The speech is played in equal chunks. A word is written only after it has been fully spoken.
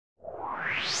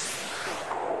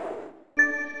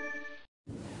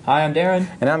Hi, I'm Darren.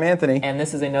 And I'm Anthony. And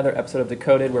this is another episode of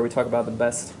Decoded where we talk about the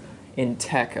best in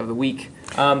tech of the week.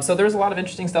 So there's a lot of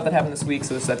interesting stuff that happened this week,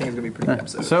 so this I think is going to be a pretty good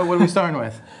episode. So what are we starting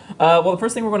with? Well, the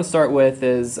first thing we're going to start with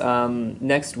is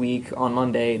next week on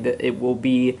Monday, it will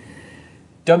be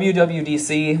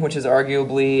WWDC, which is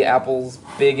arguably Apple's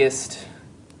biggest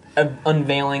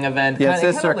unveiling event. Yeah, it's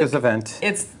this circus event.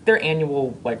 It's their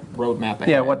annual roadmap ahead.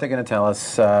 Yeah, what they're going to tell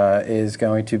us is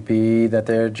going to be that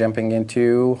they're jumping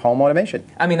into home automation.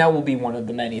 I mean, that will be one of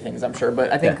the many things, I'm sure.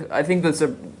 But I think that's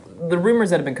the rumors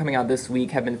that have been coming out this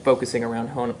week have been focusing around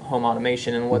home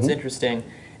automation. And what's interesting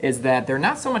is that they're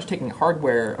not so much taking a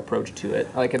hardware approach to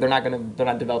it. Like they're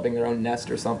not developing their own Nest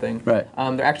or something. Right.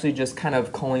 They're actually just kind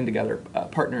of calling together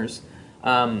partners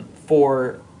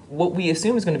for what we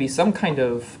assume is going to be some kind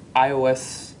of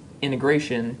iOS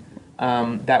integration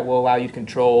that will allow you to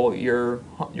control your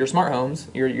smart homes,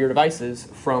 your devices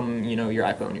from your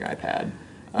iPhone, your iPad.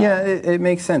 Yeah, it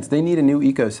makes sense. They need a new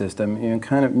ecosystem.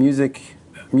 Kind of music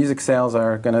sales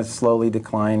are going to slowly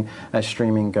decline as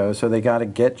streaming goes, so they got to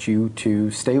get you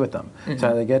to stay with them. So how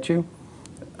do they get you?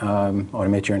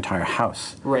 Automate your entire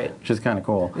house, right? Which is kind of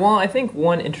cool. Well, I think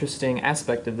one interesting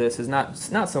aspect of this is not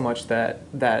so much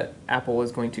that Apple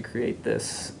is going to create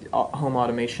this home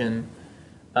automation,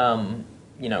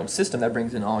 system that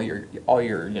brings in all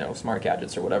your smart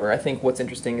gadgets or whatever. I think what's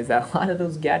interesting is that a lot of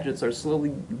those gadgets are slowly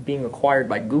being acquired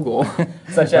by Google,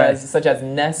 such as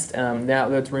Nest.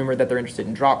 Now it's rumored that they're interested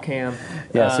in DropCam.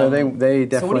 Yeah, so they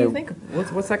definitely. So what do you think?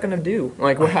 What's that going to do?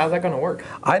 How's that going to work?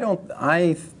 I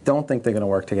don't think they're going to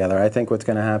work together. I think what's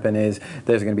going to happen is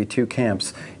there's going to be two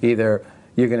camps. Either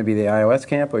you're going to be the iOS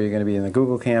camp or you're going to be in the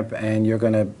Google camp, and you're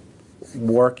going to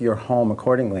work your home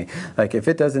accordingly. Like if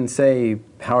it doesn't say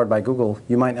powered by Google,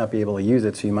 you might not be able to use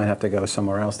it, so you might have to go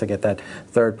somewhere else to get that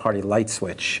third-party light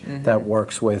switch that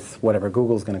works with whatever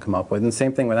Google's going to come up with. And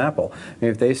same thing with Apple. I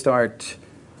mean, if they start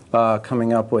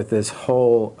coming up with this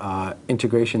whole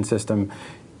integration system,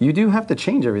 you do have to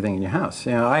change everything in your house.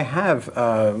 I have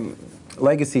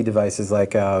legacy devices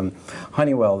like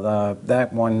Honeywell.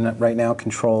 That one right now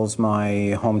controls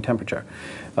my home temperature.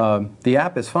 The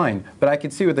app is fine, but I can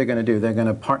see what they're going to do. They're going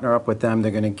to partner up with them.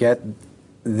 They're going to get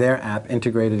their app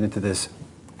integrated into this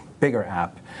bigger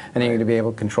app, and you're going to be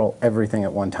able to control everything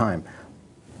at one time.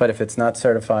 But if it's not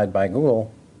certified by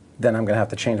Google, then I'm going to have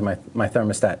to change my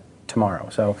thermostat tomorrow.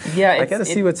 So yeah, I got to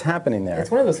see what's happening there. It's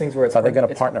one of those things where it's are they going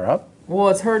to partner up? Well,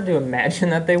 it's hard to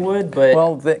imagine that they would, but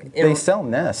well, they sell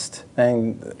Nest,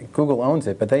 and Google owns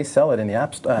it, but they sell it in the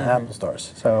Apple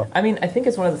stores. So I mean, I think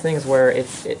it's one of the things where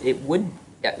it would.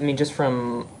 I mean, just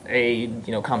from a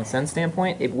common sense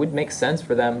standpoint, it would make sense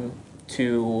for them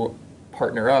to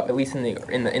partner up, at least in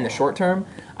the short term.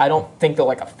 I don't think they'll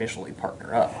officially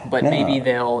partner up, but maybe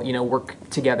they'll work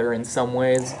together in some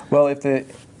ways. Well,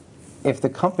 if the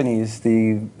companies,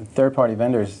 the third-party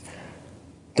vendors,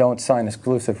 don't sign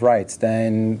exclusive rights,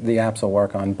 then the apps will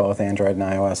work on both Android and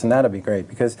iOS, and that'll be great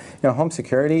because home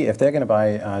security. If they're going to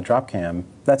buy DropCam,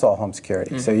 that's all home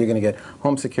security. So you're going to get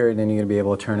home security, and you're going to be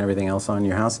able to turn everything else on in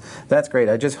your house. That's great.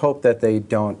 I just hope that they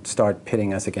don't start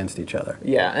pitting us against each other.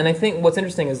 Yeah, and I think what's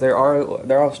interesting is there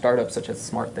are startups such as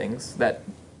SmartThings that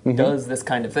does this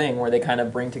kind of thing where they kind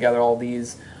of bring together all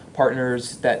these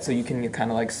partners so you can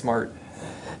kind of smart.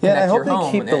 Yeah, I hope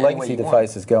they keep the legacy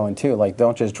devices going too.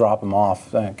 Don't just drop them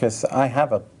off, because I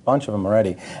have a bunch of them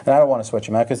already, and I don't want to switch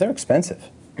them out because they're expensive.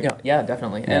 Yeah,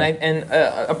 definitely. Yeah. And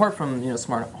apart from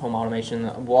smart home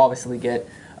automation, we'll obviously get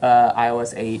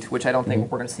iOS 8, which I don't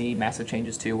think we're going to see massive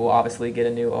changes to. We'll obviously get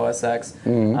a new OS X.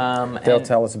 They'll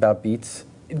tell us about Beats.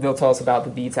 They'll tell us about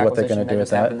the Beats acquisition that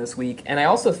just happened this week. And I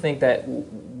also think that,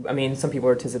 some people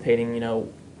are anticipating,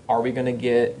 are we going to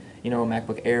get a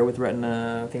MacBook Air with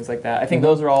Retina, things like that. I think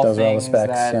those are all things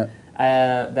that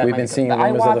we've been seeing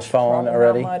rumors of the phone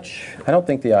already. I don't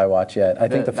think the iWatch yet. I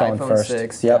think the phone first.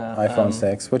 6, yep, iPhone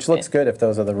 6, which looks good if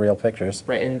those are the real pictures.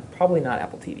 Right, and probably not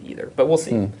Apple TV either, but we'll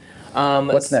see.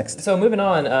 What's next? So moving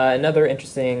on, another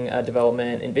interesting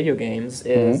development in video games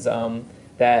is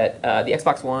that the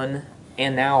Xbox One,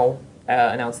 and now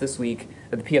announced this week,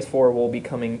 that the PS4 will be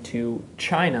coming to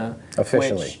China.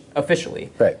 Officially.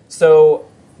 Right. So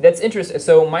that's interesting.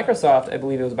 So Microsoft, I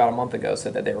believe it was about a month ago,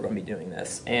 said that they were going to be doing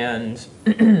this. And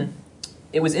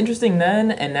it was interesting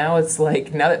then, and now it's now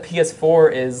that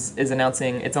PS4 is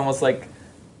announcing, it's almost like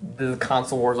the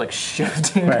console wars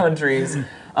shifting countries.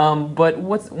 But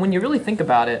when you really think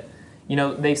about it,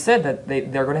 they said that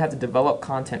they're going to have to develop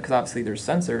content, because obviously there's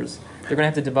sensors. They're going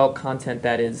to have to develop content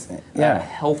that is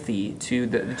healthy to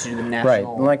the national. Right,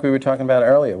 and like we were talking about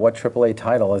earlier, what AAA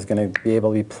title is going to be able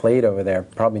to be played over there?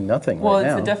 Probably nothing. Well, right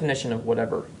it's now. the definition of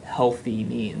whatever healthy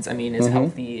means. I mean, is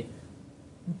healthy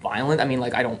violent. I mean,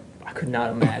 like I could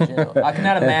not imagine. I could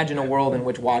not imagine a world in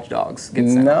which Watch Dogs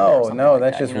gets sent No, or something no, like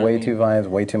that's that, just you know way what I mean? too violent,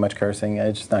 way too much cursing.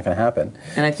 It's just not going to happen.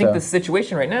 And I think So, the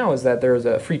situation right now is that there's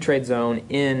a free trade zone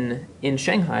in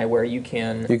Shanghai where you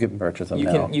can purchase them you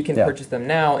now. can Yeah. purchase them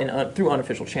now through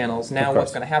unofficial channels. Now, course.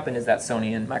 what's going to happen is that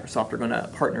Sony and Microsoft are going to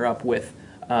partner up with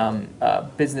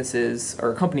businesses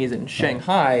or companies in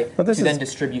Shanghai Well, to then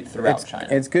distribute throughout China.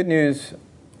 It's good news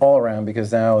all around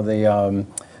because now the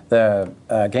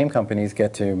game companies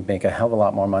get to make a hell of a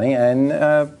lot more money and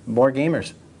more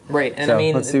gamers. Right, and So, I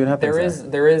mean, let's see what happens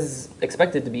there is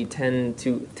expected to be 10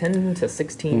 to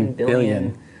 16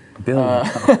 billion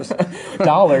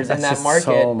dollars in that just market.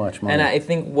 so much money. And I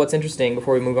think what's interesting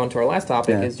before we move on to our last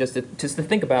topic Yeah. is just to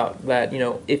think about that. You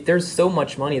know, if there's so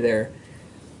much money there,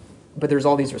 but there's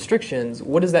all these restrictions,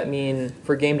 what does that mean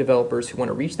for game developers who want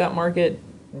to reach that market?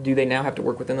 Do they now have to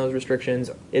work within those restrictions?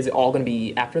 Is it all going to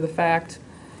be after the fact?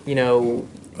 You know,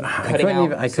 I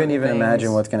couldn't even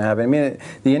imagine what's going to happen. I mean,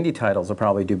 the indie titles will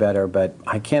probably do better, but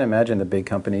I can't imagine the big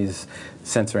companies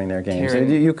censoring their games.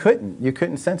 You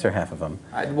couldn't censor half of them.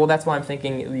 Well, that's why I'm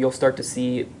thinking you'll start to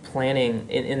see planning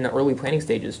in the early planning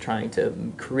stages, trying to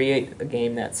create a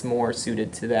game that's more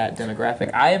suited to that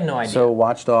demographic. I have no idea. So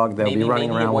Watchdog, they'll be Maybe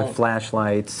running it around with won't.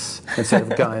 flashlights instead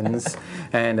of guns,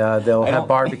 and they'll have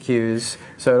barbecues.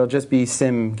 So it'll just be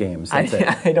sim games. That's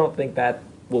it. I don't think that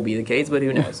will be the case, but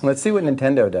who knows? Let's see what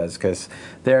Nintendo does, because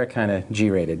they're kind of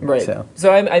G-rated. Right.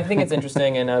 So I think it's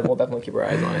interesting, and we'll definitely keep our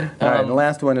eyes on it. all right, and the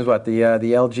last one is what? The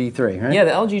LG 3, right? Yeah,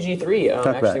 the LG G3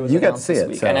 about actually it. was You got to announced see this it,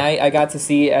 week, so- and I got to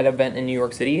see it at an event in New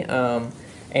York City.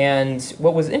 And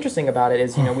what was interesting about it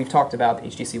is, you know, we've talked about the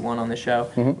HTC One on the show.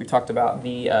 We've talked about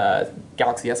the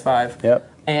Galaxy S5. Yep.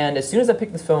 And as soon as I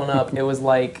picked this phone up, it was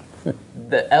like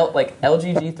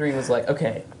LG G3 was like,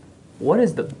 okay, what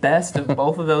is the best of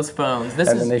both of those phones? And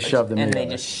then they shoved them and they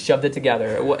together. just shoved it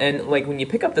together. And like when you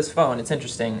pick up this phone, it's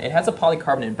interesting. It has a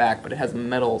polycarbonate back, but it has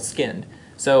metal skinned.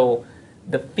 So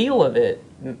the feel of it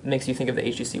makes you think of the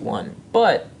HTC One,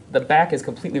 but the back is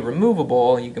completely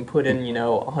removable. You can put in,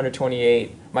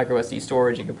 128 micro SD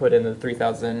storage. You can put in the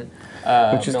 3,000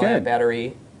 Which is milliamp good.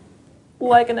 battery,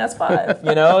 like an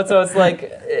S5. So it's like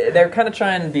they're kind of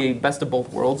trying the best of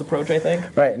both worlds approach, I think.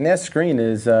 Right, and that screen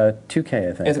is 2K,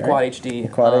 I think. It's a right? quad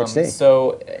HD. Quad HD.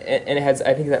 So, and it has,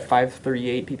 I think, that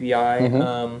 538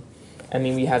 PPI. I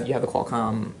mean, you have the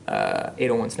Qualcomm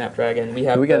 801 Snapdragon. We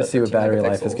got to the see what 13 battery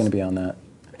life is megapixels. going to be on that.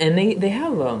 And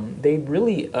they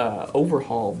really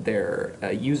overhauled their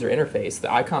user interface.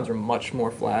 The icons are much more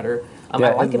flatter. I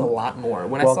like it a lot more.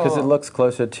 Well, because it looks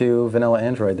closer to vanilla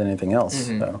Android than anything else.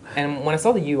 So. And when I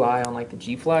saw the UI on like the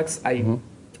G Flex, I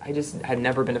just had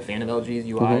never been a fan of LG's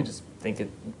UI. I just think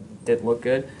it did look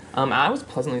good. I was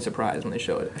pleasantly surprised when they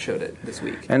showed it this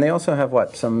week. And they also have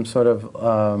what, some sort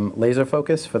of laser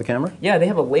focus for the camera? Yeah, they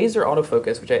have a laser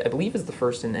autofocus, which I believe is the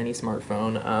first in any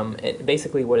smartphone.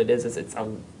 Basically, what it is it's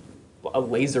a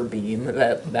laser beam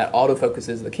that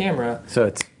autofocuses the camera. So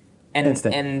it's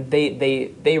instant. And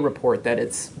they report that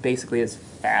it's basically as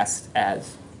fast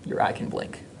as your eye can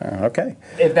blink. Okay.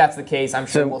 If that's the case, I'm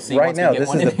sure So we'll see. right once now, we get this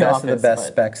one is in the best of the office, best but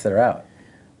specs that are out.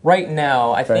 Right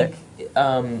now, I Right. think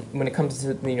when it comes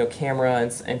to camera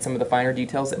and some of the finer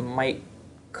details, it might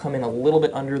come in a little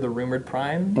bit under the rumored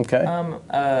Prime. Okay.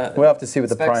 We'll have to see what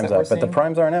the specs primes that we're are, but the seeing.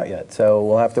 primes aren't out yet, so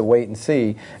we'll have to wait and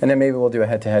see, and then maybe we'll do a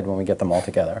head-to-head when we get them all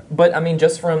together. But I mean,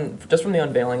 just from the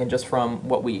unveiling and just from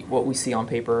what we see on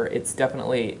paper, it's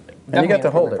definitely. And you got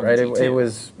to hold it, right?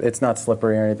 It It's not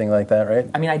slippery or anything like that, right?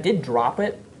 I mean, I did drop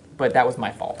it, but that was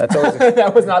my fault. That's always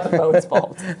that was not the phone's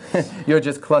fault. You're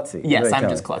just klutzy. Yes, Really I'm telling.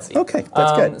 just klutzy. Okay,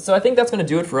 that's good. So I think that's going to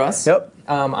do it for us. Yep.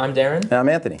 I'm Darren, And I'm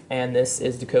Anthony. and this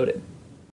is Decoded.